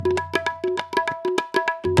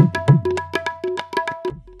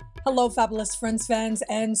Hello, fabulous friends, fans,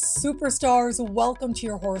 and superstars. Welcome to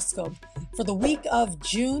your horoscope for the week of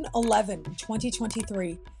June 11,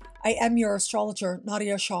 2023. I am your astrologer,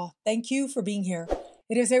 Nadia Shah. Thank you for being here.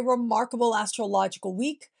 It is a remarkable astrological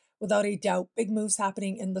week, without a doubt. Big moves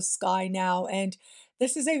happening in the sky now, and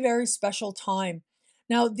this is a very special time.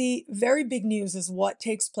 Now, the very big news is what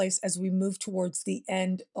takes place as we move towards the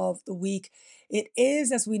end of the week. It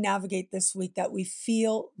is as we navigate this week that we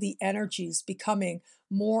feel the energies becoming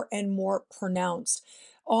more and more pronounced.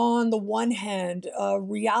 On the one hand, a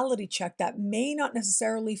reality check that may not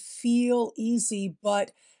necessarily feel easy,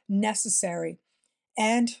 but necessary.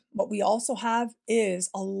 And what we also have is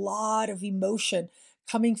a lot of emotion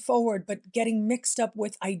coming forward, but getting mixed up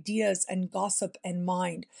with ideas and gossip and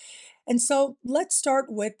mind. And so let's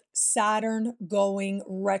start with Saturn going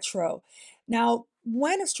retro. Now,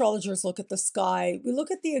 when astrologers look at the sky, we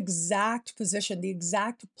look at the exact position, the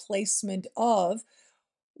exact placement of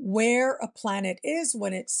where a planet is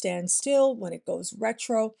when it stands still, when it goes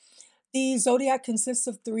retro. The zodiac consists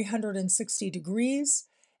of 360 degrees,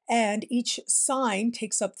 and each sign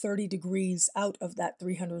takes up 30 degrees out of that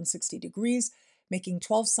 360 degrees, making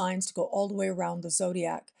 12 signs to go all the way around the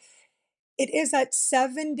zodiac. It is at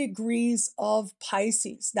 7 degrees of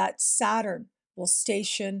Pisces that Saturn will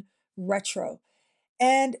station retro.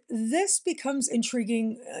 And this becomes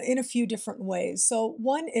intriguing in a few different ways. So,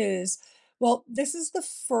 one is, well, this is the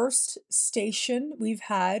first station we've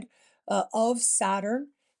had of Saturn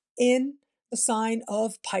in the sign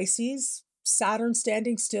of Pisces. Saturn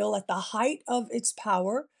standing still at the height of its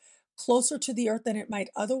power, closer to the Earth than it might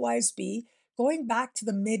otherwise be, going back to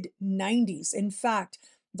the mid 90s. In fact,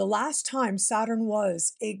 the last time Saturn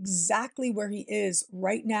was exactly where he is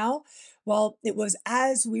right now, well, it was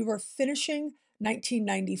as we were finishing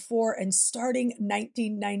 1994 and starting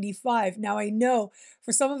 1995. Now, I know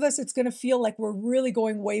for some of us, it's going to feel like we're really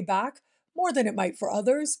going way back, more than it might for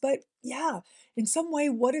others. But yeah, in some way,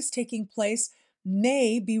 what is taking place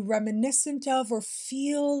may be reminiscent of or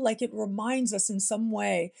feel like it reminds us in some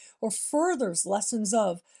way or furthers lessons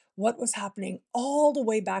of what was happening all the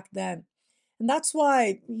way back then. And that's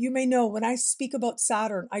why you may know when I speak about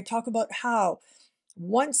Saturn, I talk about how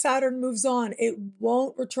once Saturn moves on, it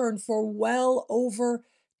won't return for well over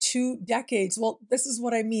 2 decades. Well, this is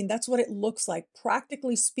what I mean. That's what it looks like.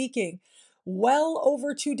 Practically speaking, well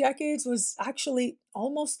over 2 decades was actually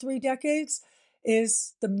almost 3 decades,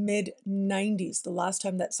 is the mid 90s, the last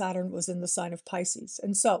time that Saturn was in the sign of Pisces.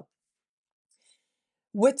 And so,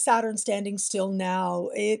 with Saturn standing still now,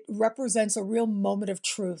 it represents a real moment of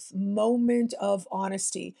truth, moment of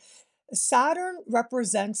honesty. Saturn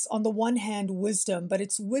represents, on the one hand, wisdom, but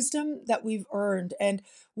it's wisdom that we've earned and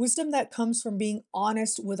wisdom that comes from being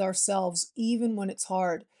honest with ourselves, even when it's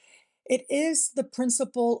hard. It is the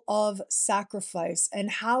principle of sacrifice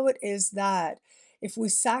and how it is that if we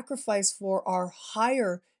sacrifice for our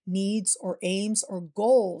higher needs or aims or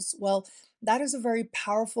goals, well, that is a very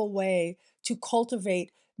powerful way to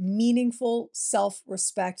cultivate meaningful self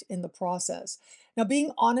respect in the process. Now,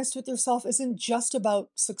 being honest with yourself isn't just about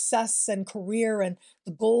success and career and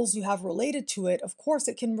the goals you have related to it. Of course,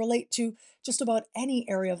 it can relate to just about any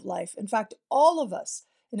area of life. In fact, all of us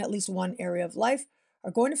in at least one area of life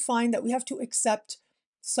are going to find that we have to accept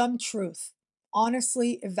some truth,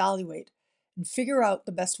 honestly evaluate, and figure out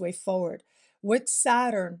the best way forward. With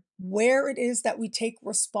Saturn, where it is that we take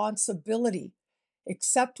responsibility,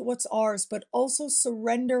 accept what's ours, but also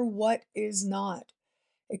surrender what is not.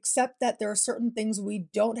 Accept that there are certain things we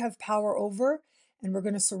don't have power over, and we're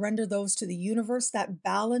going to surrender those to the universe. That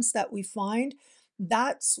balance that we find,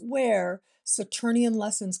 that's where Saturnian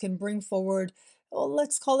lessons can bring forward, well,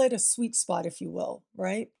 let's call it a sweet spot, if you will,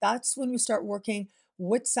 right? That's when we start working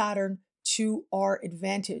with Saturn to our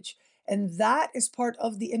advantage. And that is part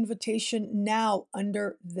of the invitation now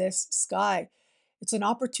under this sky. It's an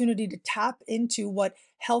opportunity to tap into what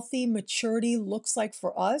healthy maturity looks like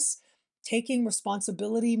for us, taking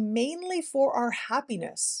responsibility mainly for our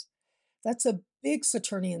happiness. That's a big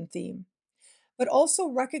Saturnian theme, but also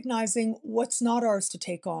recognizing what's not ours to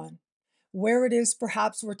take on, where it is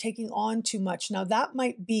perhaps we're taking on too much. Now, that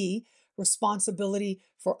might be responsibility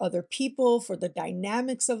for other people, for the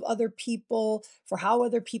dynamics of other people, for how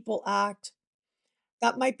other people act.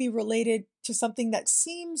 That might be related to something that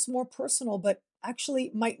seems more personal, but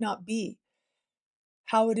actually might not be.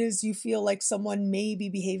 How it is you feel like someone may be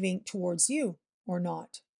behaving towards you or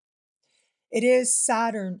not. It is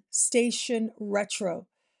Saturn station retro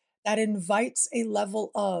that invites a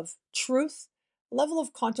level of truth, a level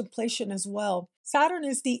of contemplation as well. Saturn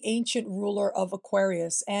is the ancient ruler of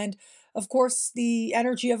Aquarius. And of course, the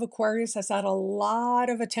energy of Aquarius has had a lot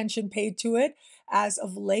of attention paid to it as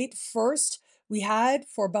of late. First, we had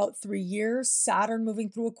for about 3 years Saturn moving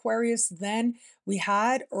through Aquarius. Then we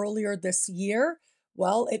had earlier this year,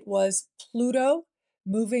 well, it was Pluto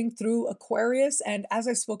moving through Aquarius. And as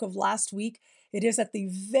I spoke of last week, it is at the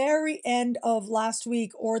very end of last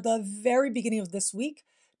week or the very beginning of this week,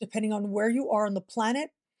 depending on where you are on the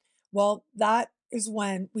planet. Well, that is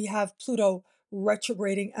when we have Pluto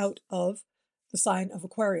retrograding out of the sign of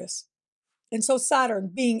Aquarius. And so,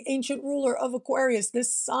 Saturn, being ancient ruler of Aquarius,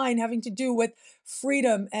 this sign having to do with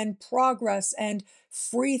freedom and progress and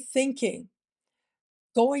free thinking,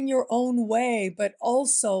 going your own way, but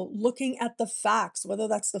also looking at the facts, whether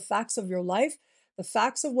that's the facts of your life, the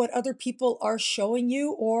facts of what other people are showing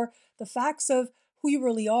you, or the facts of who you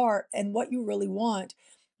really are and what you really want.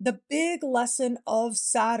 The big lesson of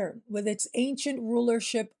Saturn with its ancient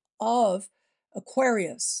rulership of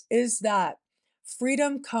Aquarius is that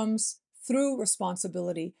freedom comes through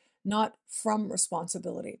responsibility, not from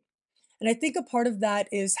responsibility. And I think a part of that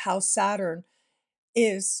is how Saturn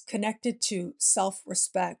is connected to self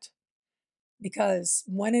respect. Because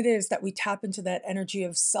when it is that we tap into that energy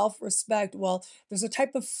of self respect, well, there's a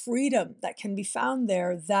type of freedom that can be found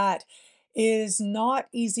there that is not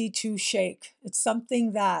easy to shake. It's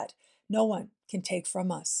something that no one can take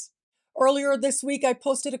from us. Earlier this week, I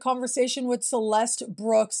posted a conversation with Celeste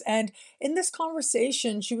Brooks. And in this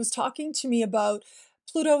conversation, she was talking to me about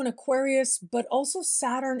Pluto in Aquarius, but also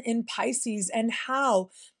Saturn in Pisces, and how,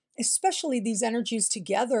 especially these energies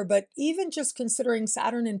together, but even just considering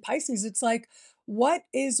Saturn in Pisces, it's like, what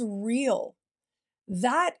is real?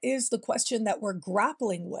 That is the question that we're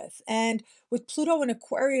grappling with. And with Pluto and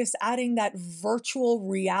Aquarius adding that virtual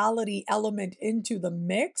reality element into the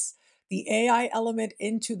mix, the AI element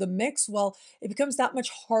into the mix, well, it becomes that much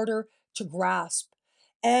harder to grasp.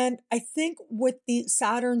 And I think with the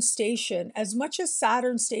Saturn station, as much as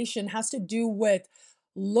Saturn station has to do with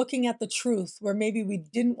looking at the truth where maybe we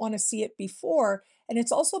didn't want to see it before, and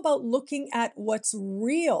it's also about looking at what's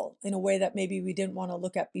real in a way that maybe we didn't want to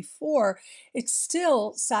look at before, it's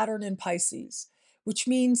still Saturn in Pisces, which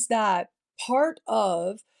means that part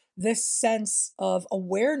of this sense of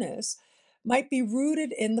awareness might be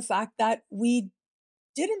rooted in the fact that we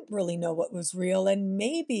didn't really know what was real. And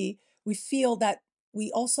maybe we feel that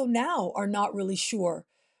we also now are not really sure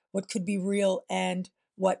what could be real and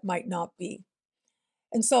what might not be.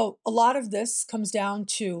 And so a lot of this comes down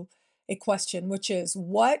to a question, which is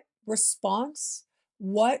what response,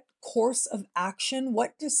 what course of action,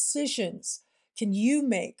 what decisions can you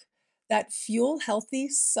make that fuel healthy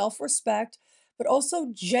self respect, but also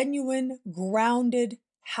genuine, grounded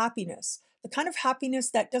happiness? The kind of happiness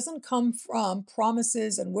that doesn't come from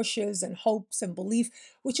promises and wishes and hopes and belief,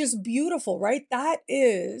 which is beautiful, right? That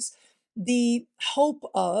is the hope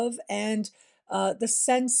of and the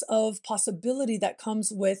sense of possibility that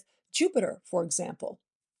comes with Jupiter, for example.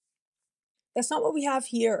 That's not what we have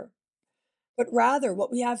here, but rather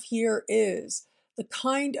what we have here is the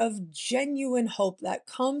kind of genuine hope that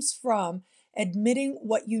comes from admitting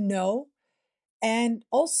what you know and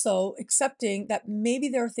also accepting that maybe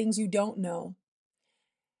there are things you don't know,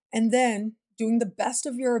 and then doing the best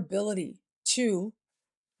of your ability to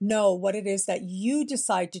know what it is that you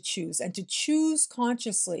decide to choose and to choose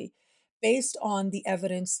consciously based on the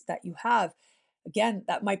evidence that you have. Again,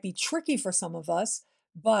 that might be tricky for some of us,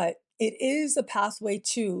 but it is a pathway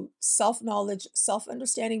to self knowledge, self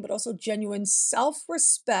understanding, but also genuine self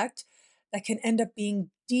respect that can end up being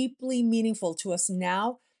deeply meaningful to us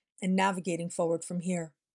now and navigating forward from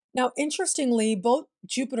here. Now, interestingly, both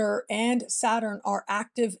Jupiter and Saturn are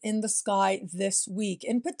active in the sky this week.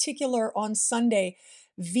 In particular, on Sunday,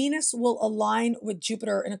 Venus will align with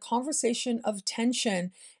Jupiter in a conversation of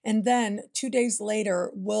tension, and then 2 days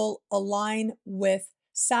later will align with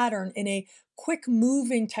Saturn in a quick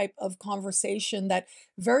moving type of conversation that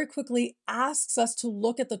very quickly asks us to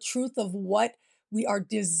look at the truth of what we are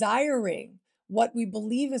desiring, what we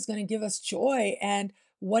believe is going to give us joy, and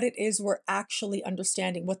what it is we're actually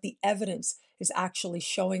understanding, what the evidence is actually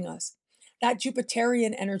showing us. That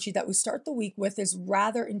Jupiterian energy that we start the week with is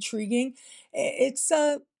rather intriguing. It's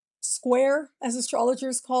a square, as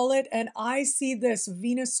astrologers call it, and I see this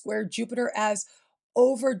Venus square Jupiter as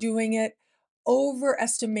overdoing it,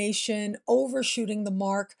 overestimation, overshooting the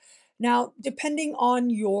mark. Now, depending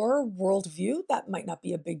on your worldview, that might not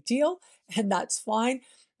be a big deal, and that's fine.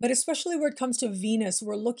 But especially where it comes to Venus,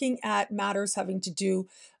 we're looking at matters having to do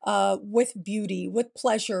with beauty, with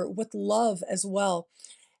pleasure, with love as well.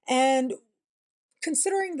 And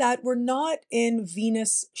considering that we're not in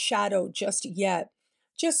Venus shadow just yet,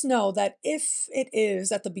 just know that if it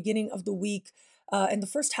is at the beginning of the week, in the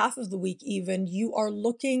first half of the week, even, you are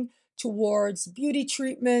looking towards beauty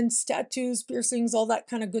treatments, tattoos, piercings, all that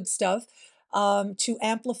kind of good stuff, to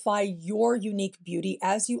amplify your unique beauty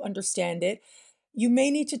as you understand it. You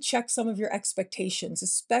may need to check some of your expectations,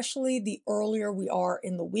 especially the earlier we are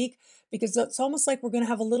in the week, because it's almost like we're going to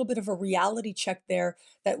have a little bit of a reality check there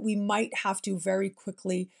that we might have to very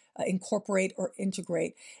quickly incorporate or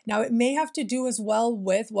integrate. Now, it may have to do as well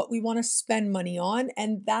with what we want to spend money on,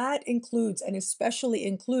 and that includes, and especially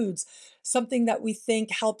includes, something that we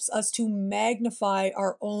think helps us to magnify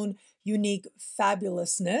our own unique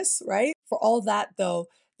fabulousness, right? For all that, though,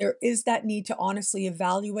 there is that need to honestly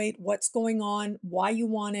evaluate what's going on, why you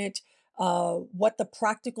want it, what the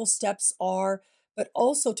practical steps are, but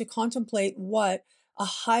also to contemplate what a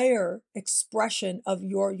higher expression of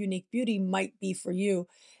your unique beauty might be for you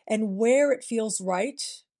and where it feels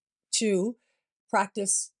right to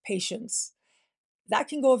practice patience. That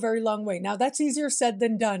can go a very long way. Now, that's easier said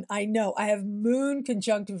than done. I know. I have Moon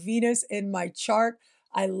conjunct Venus in my chart.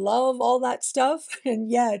 I love all that stuff. And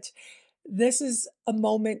yet, this is a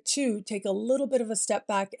moment to take a little bit of a step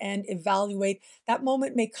back and evaluate. That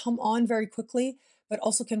moment may come on very quickly, but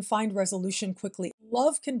also can find resolution quickly.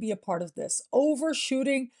 Love can be a part of this,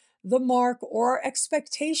 overshooting the mark or our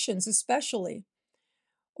expectations, especially,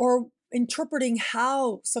 or interpreting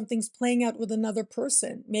how something's playing out with another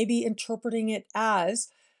person, maybe interpreting it as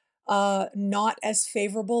not as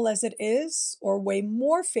favorable as it is, or way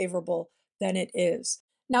more favorable than it is.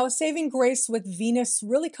 Now, a saving grace with Venus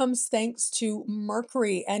really comes thanks to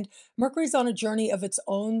Mercury, and Mercury's on a journey of its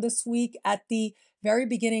own this week. At the very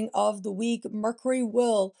beginning of the week, Mercury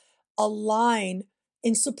will align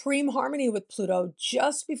in supreme harmony with Pluto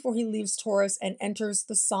just before he leaves Taurus and enters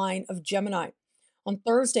the sign of Gemini. On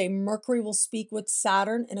Thursday, Mercury will speak with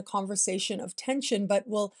Saturn in a conversation of tension, but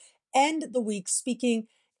will end the week speaking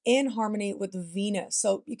in harmony with Venus.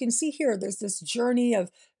 So you can see here, there's this journey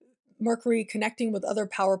of Mercury connecting with other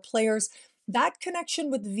power players. That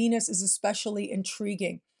connection with Venus is especially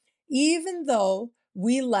intriguing. Even though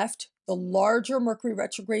we left the larger Mercury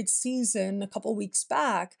retrograde season a couple weeks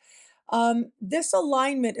back, this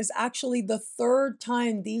alignment is actually the third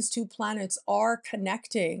time these two planets are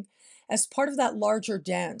connecting as part of that larger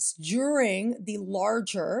dance. During the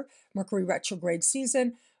larger Mercury retrograde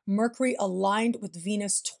season, Mercury aligned with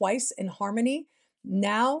Venus twice in harmony.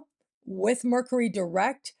 Now, with Mercury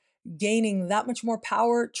direct, gaining that much more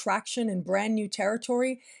power, traction, and brand new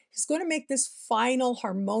territory, he's going to make this final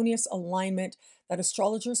harmonious alignment that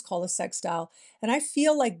astrologers call a sextile. And I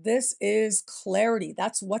feel like this is clarity.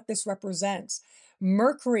 That's what this represents.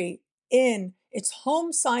 Mercury in its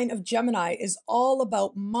home sign of Gemini is all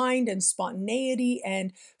about mind and spontaneity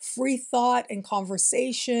and free thought and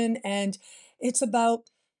conversation. And it's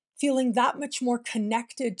about feeling that much more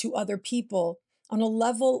connected to other people on a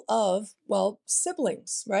level of, well,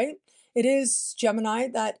 siblings, right? It is Gemini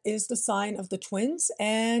that is the sign of the twins.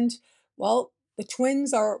 And, well, the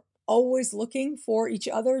twins are always looking for each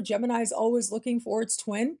other. Gemini is always looking for its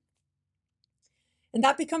twin. And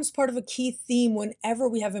that becomes part of a key theme whenever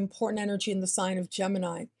we have important energy in the sign of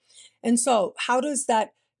Gemini. And so, how does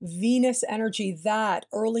that Venus energy that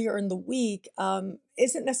earlier in the week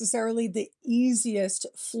isn't necessarily the easiest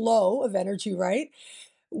flow of energy, right?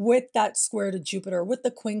 With that square to Jupiter, with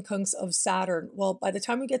the quincunx of Saturn. Well, by the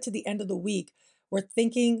time we get to the end of the week, we're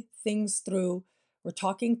thinking things through, we're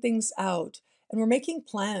talking things out, and we're making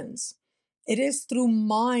plans. It is through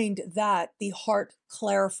mind that the heart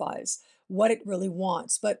clarifies what it really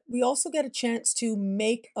wants, but we also get a chance to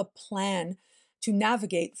make a plan to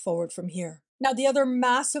navigate forward from here. Now, the other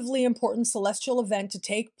massively important celestial event to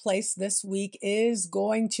take place this week is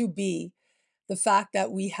going to be the fact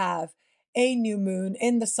that we have a new moon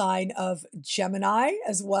in the sign of Gemini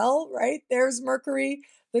as well, right? There's Mercury.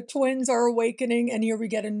 The twins are awakening, and here we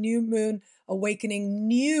get a new moon awakening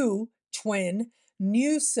new twin,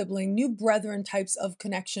 new sibling, new brethren types of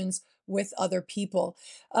connections with other people.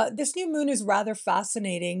 This new moon is rather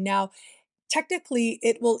fascinating. Now, technically,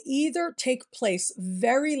 it will either take place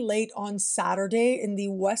very late on Saturday in the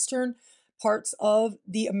western parts of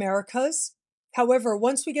the Americas. However,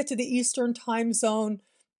 once we get to the Eastern time zone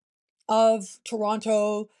of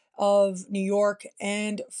Toronto, of New York,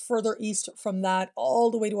 and further east from that,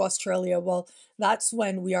 all the way to Australia, well, that's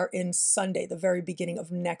when we are in Sunday, the very beginning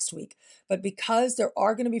of next week. But because there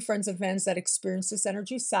are going to be friends and fans that experience this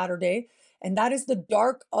energy Saturday, and that is the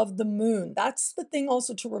dark of the moon. That's the thing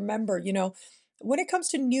also to remember, when it comes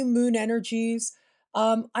to new moon energies,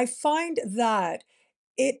 I find that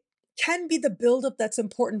it can be the buildup that's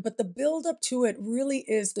important, but the buildup to it really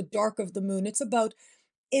is the dark of the moon. It's about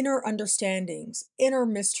inner understandings, inner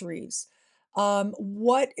mysteries,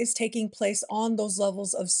 what is taking place on those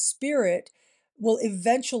levels of spirit will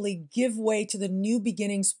eventually give way to the new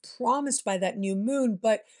beginnings promised by that new moon.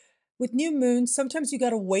 But with new moons, sometimes you got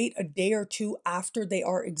to wait a day or two after they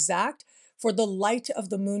are exact for the light of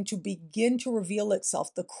the moon to begin to reveal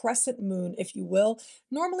itself, the crescent moon, if you will,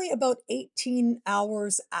 normally about 18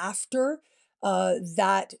 hours after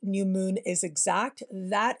that new moon is exact.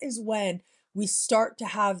 That is when we start to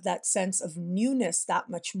have that sense of newness that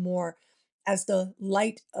much more as the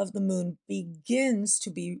light of the moon begins to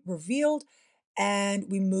be revealed, and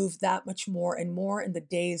we move that much more and more in the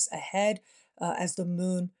days ahead as the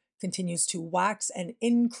moon continues to wax and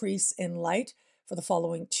increase in light for the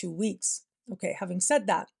following 2 weeks. Okay, having said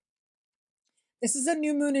that, this is a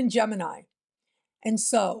new moon in Gemini. And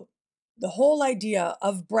so the whole idea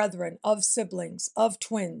of brethren, of siblings, of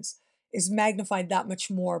twins is magnified that much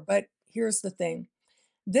more. But here's the thing.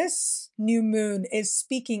 This new moon is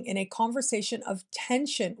speaking in a conversation of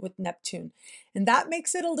tension with Neptune, and that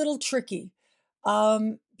makes it a little tricky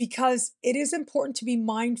because it is important to be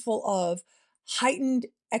mindful of heightened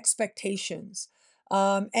expectations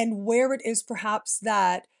and where it is perhaps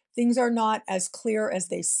that things are not as clear as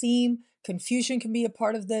they seem. Confusion can be a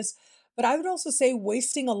part of this. But I would also say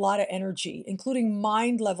wasting a lot of energy, including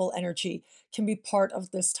mind level energy, can be part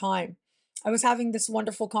of this time. I was having this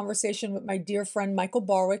wonderful conversation with my dear friend Michael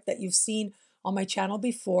Barwick that you've seen on my channel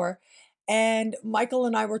before. And Michael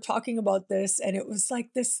and I were talking about this, and it was like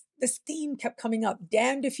this theme kept coming up.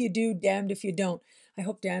 Damned if you do, damned if you don't. I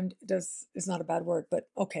hope damned is not a bad word, but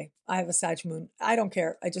okay. I have a Sag moon. I don't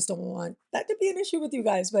care. I just don't want that to be an issue with you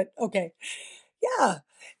guys, but okay. Yeah,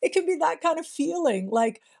 it can be that kind of feeling.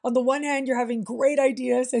 Like, on the one hand, you're having great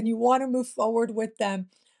ideas and you want to move forward with them.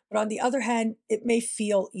 But on the other hand, it may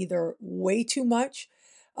feel either way too much.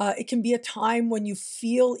 It can be a time when you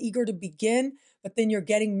feel eager to begin, but then you're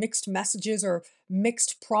getting mixed messages or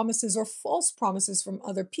mixed promises or false promises from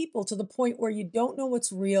other people to the point where you don't know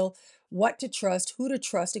what's real, what to trust, who to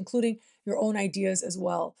trust, including your own ideas as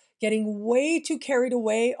well. Getting way too carried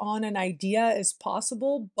away on an idea is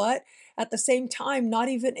possible, but at the same time, not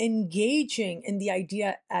even engaging in the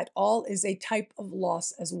idea at all is a type of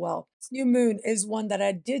loss as well. This new moon is one that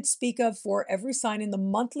I did speak of for every sign in the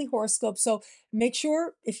monthly horoscope. So make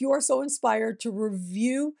sure, if you are so inspired, to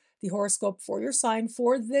review the horoscope for your sign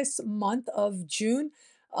for this month of June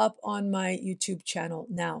up on my YouTube channel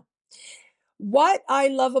now. What I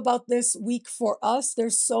love about this week for us,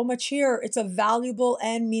 there's so much here. It's a valuable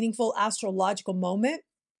and meaningful astrological moment.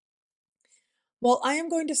 Well, I am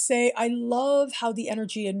going to say I love how the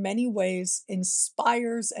energy in many ways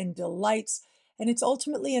inspires and delights, and it's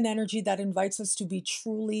ultimately an energy that invites us to be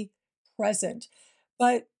truly present.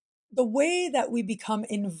 But the way that we become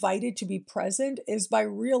invited to be present is by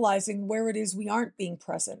realizing where it is we aren't being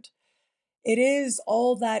present. It is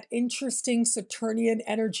all that interesting Saturnian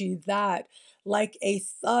energy that, like a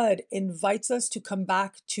thud, invites us to come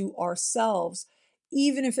back to ourselves,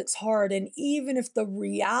 even if it's hard, and even if the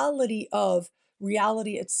reality of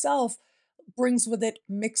reality itself brings with it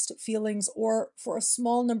mixed feelings, or for a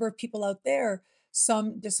small number of people out there,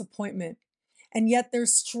 some disappointment. And yet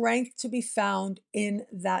there's strength to be found in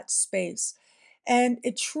that space. And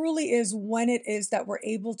it truly is when it is that we're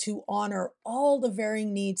able to honor all the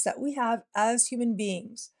varying needs that we have as human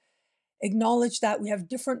beings, acknowledge that we have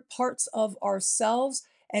different parts of ourselves.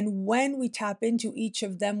 And when we tap into each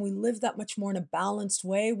of them, we live that much more in a balanced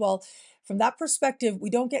way. Well, from that perspective, we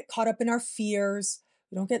don't get caught up in our fears.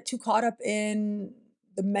 We don't get too caught up in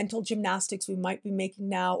the mental gymnastics we might be making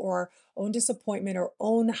now, or our own disappointment, or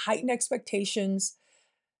own heightened expectations,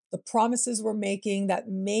 the promises we're making that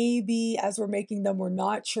maybe as we're making them, we're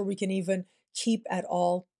not sure we can even keep at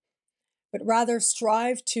all, but rather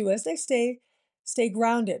strive to, as they stay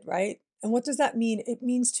grounded, right? And what does that mean? It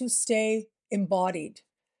means to stay embodied,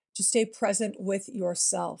 to stay present with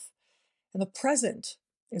yourself. And the present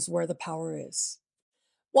is where the power is.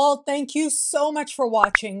 Well, thank you so much for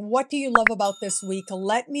watching. What do you love about this week?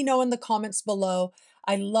 Let me know in the comments below.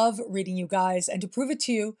 I love reading you guys. And to prove it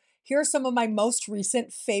to you, here are some of my most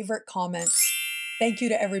recent favorite comments. Thank you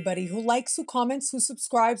to everybody who likes, who comments, who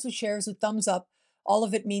subscribes, who shares, who thumbs up. All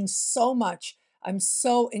of it means so much. I'm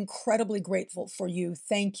so incredibly grateful for you.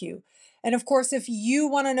 Thank you. And of course, if you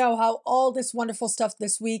want to know how all this wonderful stuff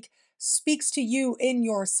this week speaks to you in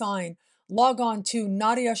your sign, log on to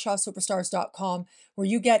NadiaShawSuperstars.com, where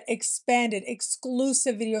you get expanded,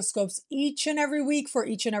 exclusive video scopes each and every week for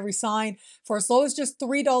each and every sign for as low as just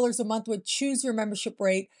 $3 a month with choose your membership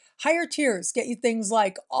rate. Higher tiers get you things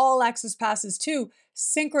like all access passes to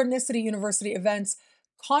Synchronicity University events,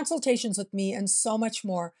 consultations with me, and so much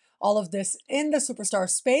more. All of this in the Superstar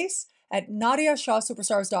space at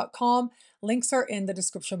nadiashawsuperstars.com. Links are in the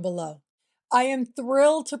description below. I am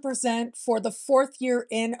thrilled to present for the fourth year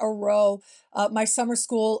in a row my summer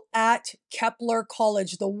school at Kepler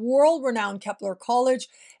College, the world-renowned Kepler College.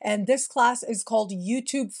 And this class is called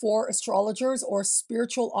YouTube for Astrologers, or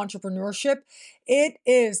Spiritual Entrepreneurship. It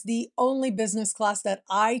is the only business class that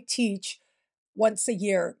I teach once a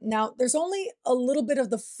year. Now, there's only a little bit of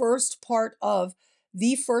the first part of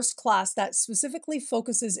the first class that specifically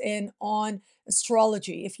focuses in on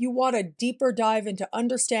astrology. If you want a deeper dive into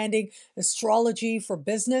understanding astrology for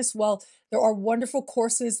business, well, there are wonderful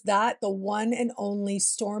courses that the one and only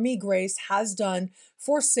Stormy Grace has done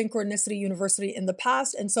for Synchronicity University in the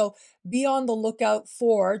past. And so be on the lookout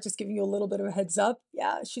for, just giving you a little bit of a heads up,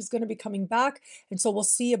 yeah, she's going to be coming back. And so we'll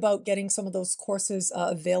see about getting some of those courses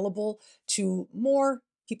available to more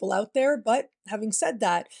people out there. But having said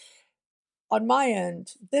that, on my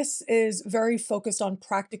end, this is very focused on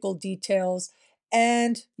practical details.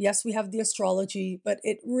 And yes, we have the astrology, but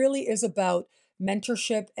it really is about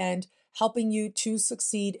mentorship and helping you to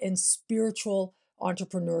succeed in spiritual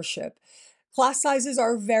entrepreneurship. Class sizes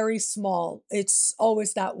are very small. It's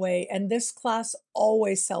always that way. And this class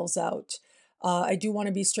always sells out. I do want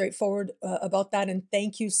to be straightforward about that. And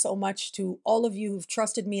thank you so much to all of you who've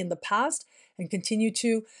trusted me in the past and continue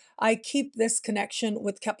to. I keep this connection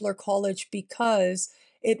with Kepler College because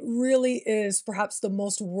it really is perhaps the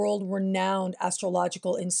most world-renowned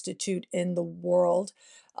astrological institute in the world.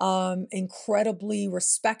 Incredibly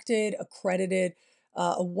respected, accredited,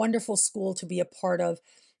 a wonderful school to be a part of.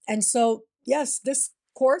 And so, yes, this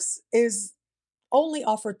course is only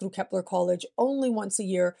offered through Kepler College, only once a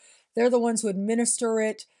year. They're the ones who administer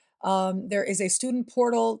it. There is a student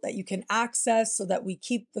portal that you can access so that we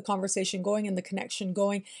keep the conversation going and the connection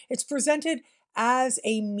going. It's presented as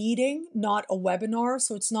a meeting, not a webinar.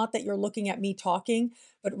 So it's not that you're looking at me talking,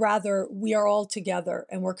 but rather we are all together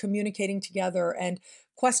and we're communicating together, and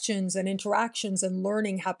questions and interactions and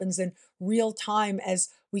learning happens in real time as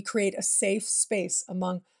we create a safe space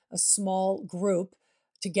among a small group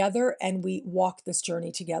together, and we walk this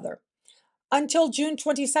journey together. Until June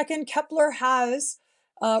 22nd, Kepler has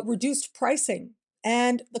reduced pricing,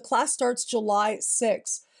 and the class starts July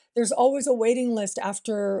 6th. There's always a waiting list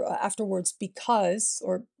afterwards because,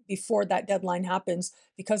 or before that deadline happens,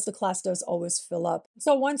 because the class does always fill up.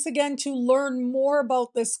 So once again, to learn more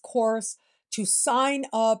about this course, to sign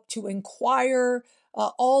up, to inquire,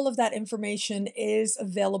 all of that information is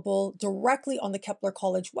available directly on the Kepler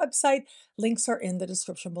College website. Links are in the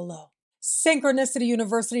description below. Synchronicity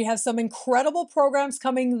University has some incredible programs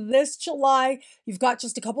coming this July. You've got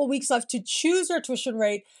just a couple weeks left to choose your tuition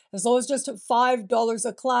rate, as low as just $5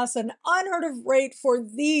 a class, an unheard of rate for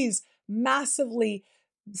these massively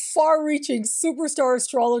far-reaching superstar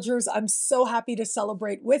astrologers. I'm so happy to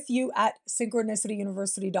celebrate with you at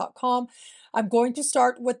synchronicityuniversity.com. I'm going to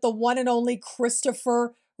start with the one and only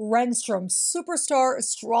Christopher Renstrom, superstar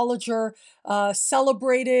astrologer,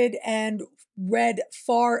 celebrated and read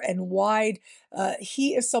far and wide.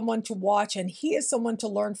 He is someone to watch, and he is someone to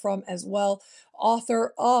learn from as well.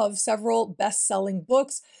 Author of several best-selling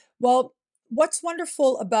books. Well, what's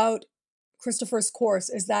wonderful about Christopher's course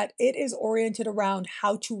is that it is oriented around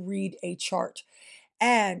how to read a chart.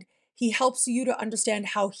 And he helps you to understand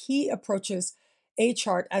how he approaches a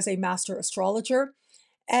chart as a master astrologer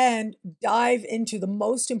and dive into the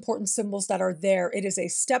most important symbols that are there. It is a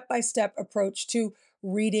step-by-step approach to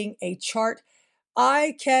reading a chart.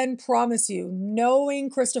 I can promise you, knowing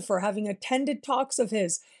Christopher, having attended talks of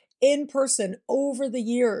his in person over the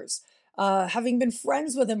years, having been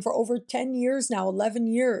friends with him for over 10 years now, 11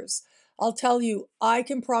 years, I'll tell you, I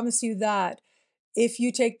can promise you that if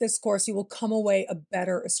you take this course, you will come away a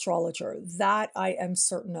better astrologer. That I am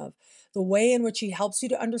certain of. The way in which he helps you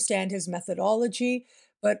to understand his methodology,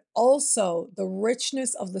 but also the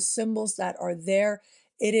richness of the symbols that are there.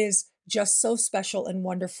 It is just so special and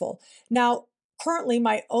wonderful. Now, currently,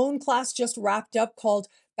 my own class just wrapped up called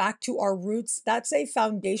Back to Our Roots. That's a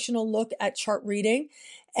foundational look at chart reading.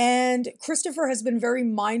 And Christopher has been very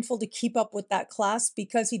mindful to keep up with that class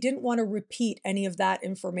because he didn't want to repeat any of that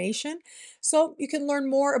information. So you can learn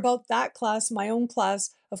more about that class, my own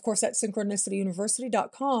class, of course, at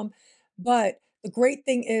synchronicityuniversity.com. But the great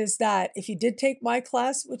thing is that if you did take my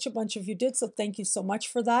class, which a bunch of you did, so thank you so much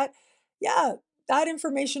for that. Yeah, that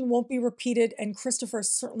information won't be repeated. And Christopher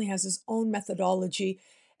certainly has his own methodology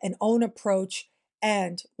and own approach,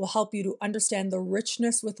 and will help you to understand the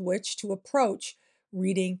richness with which to approach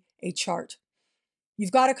reading a chart.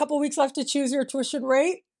 You've got a couple weeks left to choose your tuition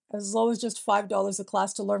rate, as low as just $5 a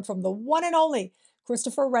class, to learn from the one and only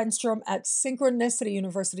Christopher Renstrom at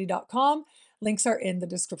synchronicityuniversity.com. Links are in the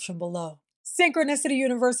description below. Synchronicity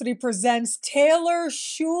University presents Taylor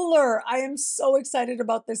Schuler. I am so excited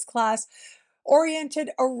about this class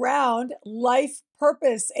oriented around life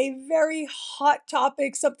purpose, a very hot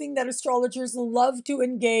topic, something that astrologers love to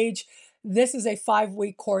engage. This is a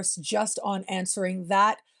 5-week course just on answering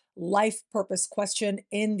that life purpose question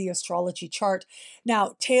in the astrology chart.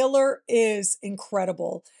 Now, Taylor is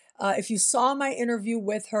incredible. If you saw my interview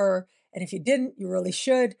with her, and if you didn't, you really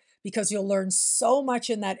should, because you'll learn so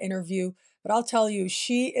much in that interview. But I'll tell you,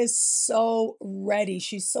 she is so ready.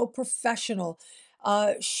 She's so professional.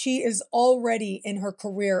 She is already in her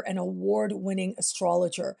career an award-winning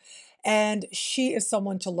astrologer, and she is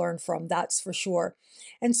someone to learn from, that's for sure.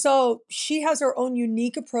 And so she has her own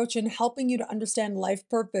unique approach in helping you to understand life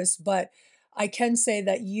purpose, but I can say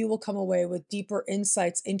that you will come away with deeper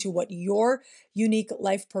insights into what your unique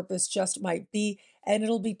life purpose just might be, and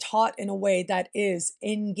it'll be taught in a way that is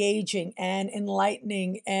engaging and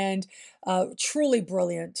enlightening and truly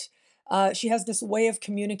brilliant. She has this way of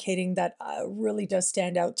communicating that really does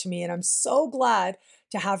stand out to me, and I'm so glad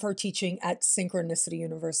to have her teaching at Synchronicity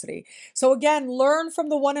University. So again, learn from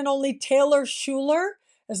the one and only Taylor Schuler,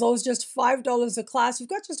 as low as just $5 a class. You've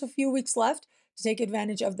got just a few weeks left to take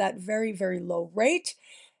advantage of that very, very low rate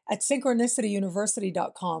at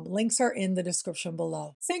synchronicityuniversity.com. Links are in the description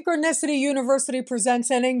below. Synchronicity University presents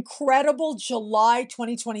an incredible July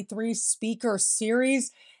 2023 speaker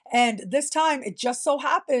series. And this time, it just so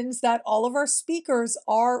happens that all of our speakers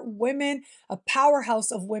are women, a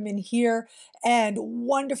powerhouse of women here, and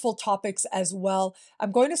wonderful topics as well.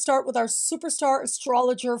 I'm going to start with our superstar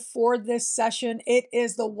astrologer for this session. It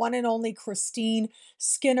is the one and only Christine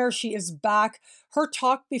Skinner. She is back. Her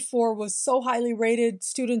talk before was so highly rated.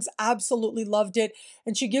 Students absolutely loved it.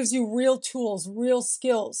 And she gives you real tools, real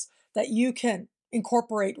skills that you can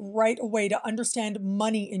incorporate right away to understand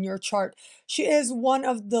money in your chart. She is one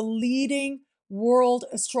of the leading world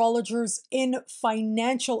astrologers in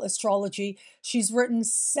financial astrology. She's written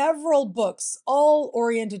several books, all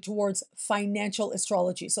oriented towards financial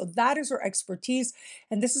astrology. So that is her expertise.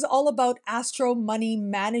 And this is all about astro money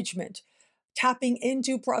management, tapping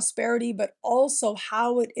into prosperity, but also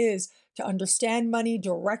how it is to understand money,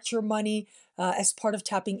 direct your money as part of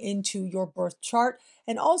tapping into your birth chart,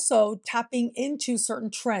 and also tapping into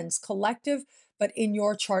certain trends, collective, but in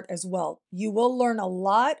your chart as well. You will learn a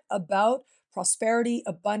lot about prosperity,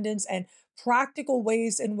 abundance, and practical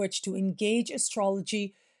ways in which to engage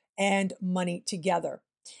astrology and money together.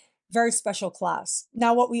 Very special class.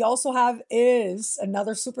 Now, what we also have is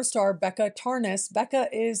another superstar, Becca Tarnas. Becca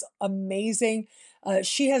is amazing.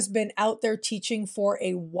 She has been out there teaching for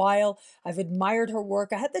a while. I've admired her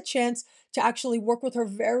work. I had the chance to actually work with her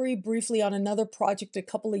very briefly on another project a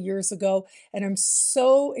couple of years ago, and I'm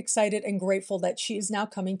so excited and grateful that she is now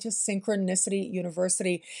coming to Synchronicity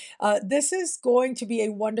University. This is going to be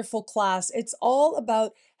a wonderful class. It's all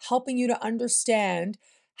about helping you to understand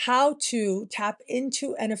how to tap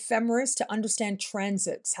into an ephemeris to understand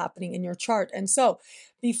transits happening in your chart. And so,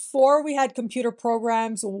 before we had computer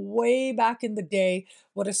programs way back in the day,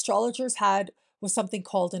 what astrologers had was something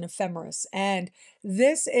called an ephemeris. And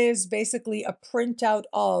this is basically a printout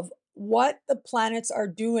of what the planets are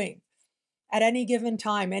doing at any given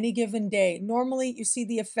time, any given day. Normally, you see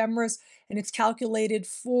the ephemeris and it's calculated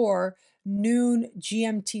for noon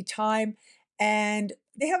GMT time. And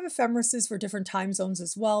they have ephemerises for different time zones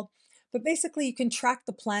as well. But basically, you can track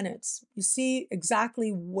the planets. You see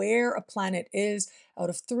exactly where a planet is out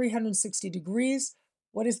of 360 degrees.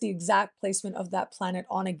 What is the exact placement of that planet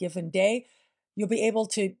on a given day? You'll be able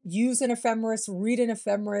to use an ephemeris, read an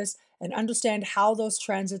ephemeris, and understand how those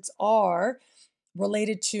transits are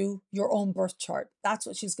related to your own birth chart. That's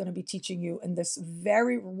what she's going to be teaching you in this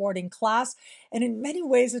very rewarding class. And in many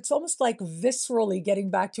ways, it's almost like viscerally getting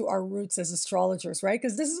back to our roots as astrologers, right?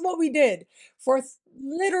 Because this is what we did for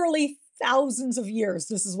literally thousands of years.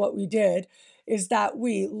 This is what we did, is that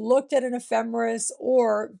we looked at an ephemeris,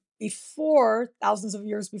 or before, thousands of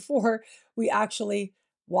years before, we actually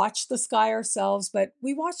watched the sky ourselves, but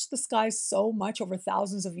we watched the sky so much over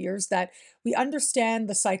thousands of years that we understand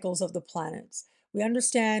the cycles of the planets. We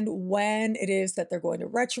understand when it is that they're going to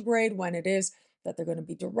retrograde, when it is that they're going to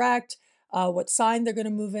be direct, what sign they're going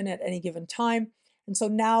to move in at any given time. And so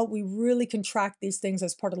now we really can track these things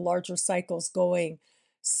as part of larger cycles going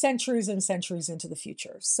centuries and centuries into the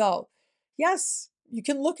future. So, yes, you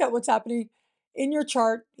can look at what's happening in your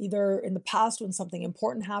chart, either in the past when something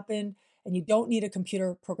important happened, and you don't need a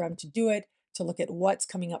computer program to do it, to look at what's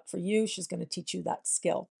coming up for you. She's going to teach you that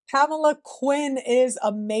skill. Pamela Quinn is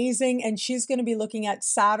amazing, and she's going to be looking at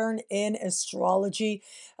Saturn in astrology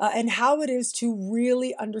and how it is to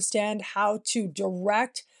really understand how to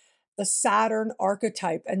direct the Saturn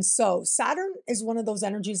archetype. And so, Saturn is one of those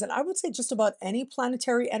energies, and I would say just about any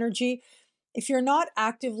planetary energy, if you're not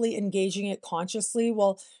actively engaging it consciously,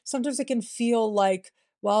 well, sometimes it can feel like,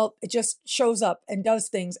 well, it just shows up and does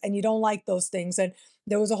things, and you don't like those things. And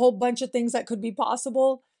there was a whole bunch of things that could be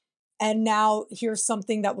possible, and now here's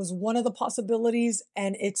something that was one of the possibilities,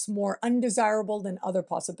 and it's more undesirable than other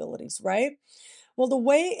possibilities, right? Well, the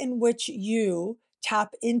way in which you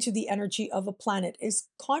tap into the energy of a planet is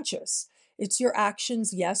conscious. It's your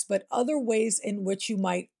actions, yes, but other ways in which you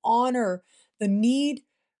might honor the need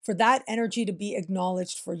for that energy to be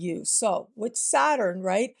acknowledged for you. So, with Saturn,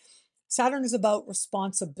 right? Saturn is about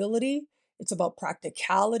responsibility, it's about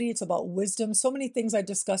practicality, it's about wisdom, so many things I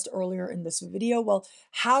discussed earlier in this video. Well,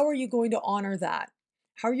 how are you going to honor that?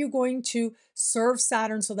 How are you going to serve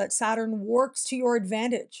Saturn so that Saturn works to your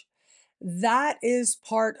advantage? That is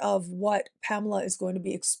part of what Pamela is going to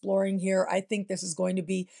be exploring here. I think this is going to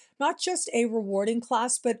be not just a rewarding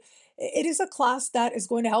class, but it is a class that is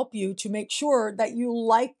going to help you to make sure that you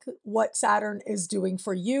like what Saturn is doing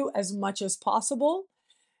for you as much as possible,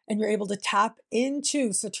 and you're able to tap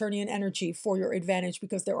into Saturnian energy for your advantage,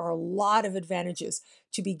 because there are a lot of advantages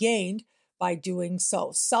to be gained by doing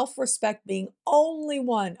so. Self-respect being only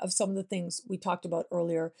one of some of the things we talked about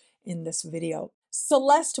earlier in this video.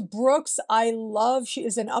 Celeste Brooks, I love. She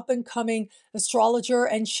is an up and coming astrologer,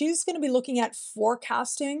 and she's going to be looking at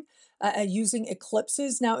forecasting using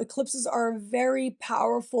eclipses. Now, eclipses are a very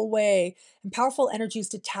powerful way and powerful energies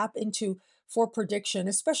to tap into for prediction,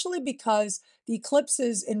 especially because the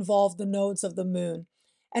eclipses involve the nodes of the moon.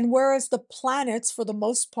 And whereas the planets, for the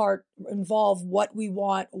most part, involve what we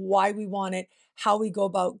want, why we want it, how we go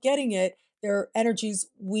about getting it, they're energies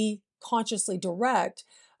we consciously direct.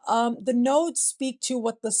 The nodes speak to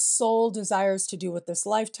what the soul desires to do with this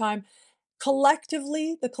lifetime,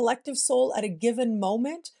 collectively, the collective soul at a given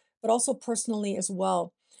moment, but also personally as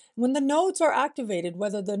well. When the nodes are activated,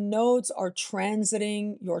 whether the nodes are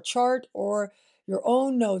transiting your chart or your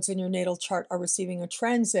own nodes in your natal chart are receiving a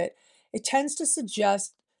transit, it tends to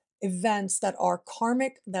suggest events that are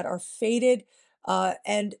karmic, that are fated,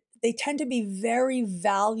 and they tend to be very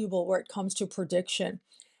valuable where it comes to prediction.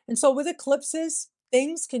 And so with eclipses,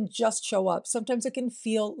 things can just show up. Sometimes it can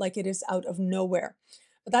feel like it is out of nowhere.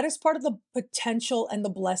 But that is part of the potential and the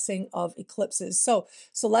blessing of eclipses. So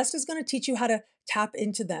Celeste is going to teach you how to tap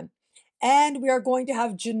into them. And we are going to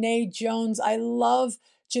have Janae Jones. I love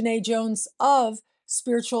Janae Jones of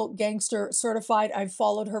Spiritual Gangster Certified. I've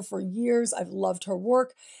followed her for years. I've loved her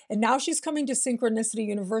work. And now she's coming to Synchronicity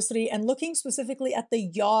University and looking specifically at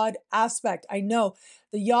the yod aspect. I know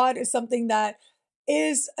the yod is something that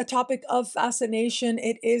is a topic of fascination.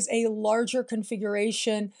 It is a larger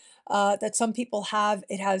configuration that some people have.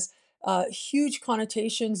 It has huge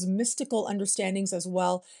connotations, mystical understandings as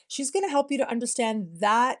well. She's going to help you to understand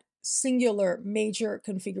that singular major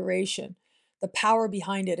configuration, the power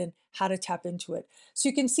behind it, and how to tap into it. So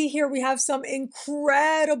you can see here we have some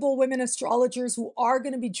incredible women astrologers who are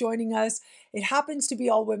going to be joining us. It happens to be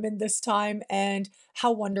all women this time, and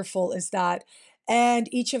how wonderful is that? And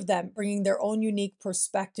each of them bringing their own unique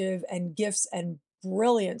perspective and gifts and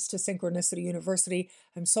brilliance to Synchronicity University.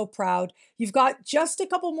 I'm so proud. You've got just a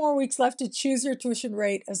couple more weeks left to choose your tuition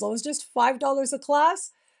rate, as low as just $5 a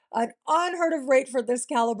class. An unheard of rate for this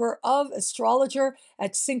caliber of astrologer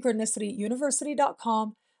at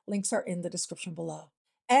synchronicityuniversity.com. Links are in the description below.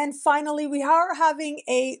 And finally, we are having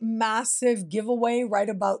a massive giveaway right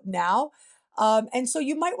about now. And so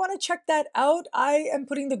you might want to check that out. I am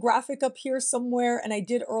putting the graphic up here somewhere, and I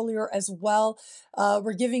did earlier as well.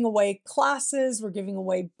 We're giving away classes, we're giving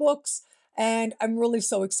away books, and I'm really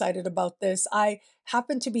so excited about this. I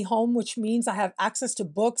happen to be home, which means I have access to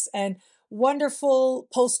books and wonderful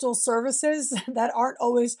postal services that aren't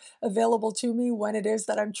always available to me when it is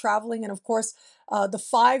that I'm traveling. And of course, the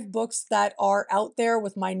 5 books that are out there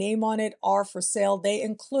with my name on it are for sale. They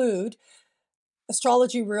include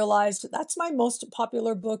Astrology Realized. That's my most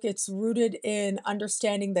popular book. It's rooted in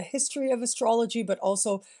understanding the history of astrology, but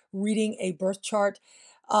also reading a birth chart.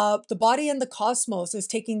 The Body and the Cosmos is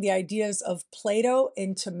taking the ideas of Plato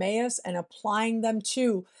in Timaeus and applying them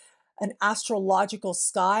to an astrological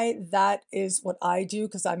sky. That is what I do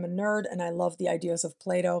because I'm a nerd and I love the ideas of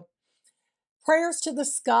Plato. Prayers to the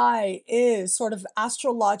Sky is sort of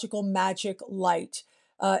astrological magic light.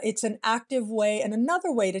 It's an active way and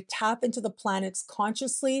another way to tap into the planets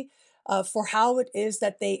consciously for how it is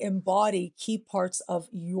that they embody key parts of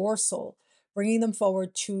your soul. bringing them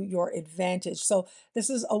forward to your advantage. So, this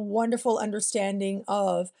is a wonderful understanding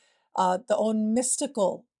of the own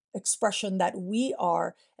mystical expression that we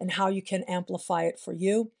are and how you can amplify it for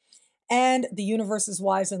you. And the universe is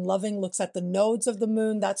wise and loving looks at the nodes of the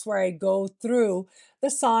moon. That's where I go through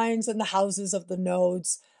the signs and the houses of the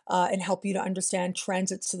nodes and help you to understand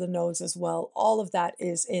transits to the nodes as well. All of that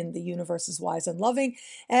is in The Universe is Wise and Loving.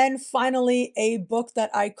 And finally, a book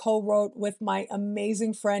that I co wrote with my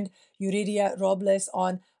amazing friend Yuridia Robles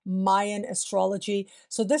on Mayan astrology.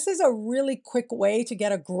 So, this is a really quick way to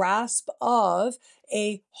get a grasp of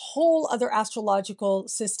a whole other astrological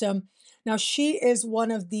system. Now, she is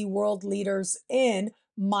one of the world leaders in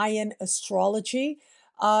Mayan astrology.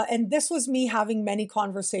 And this was me having many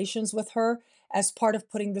conversations with her as part of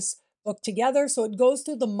putting this book together. So it goes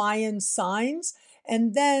through the Mayan signs.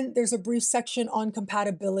 And then there's a brief section on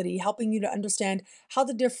compatibility, helping you to understand how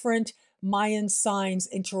the different Mayan signs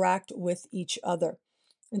interact with each other.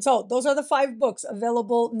 And so those are the 5 books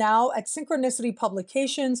available now at Synchronicity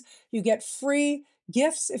Publications. You get free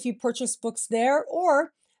gifts if you purchase books there,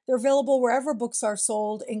 or they're available wherever books are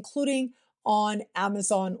sold, including on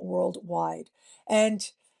Amazon worldwide. And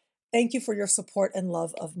thank you for your support and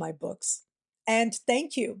love of my books. And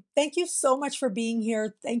thank you. Thank you so much for being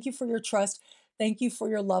here. Thank you for your trust. Thank you for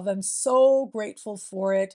your love. I'm so grateful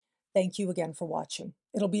for it. Thank you again for watching.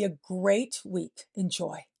 It'll be a great week.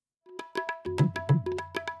 Enjoy.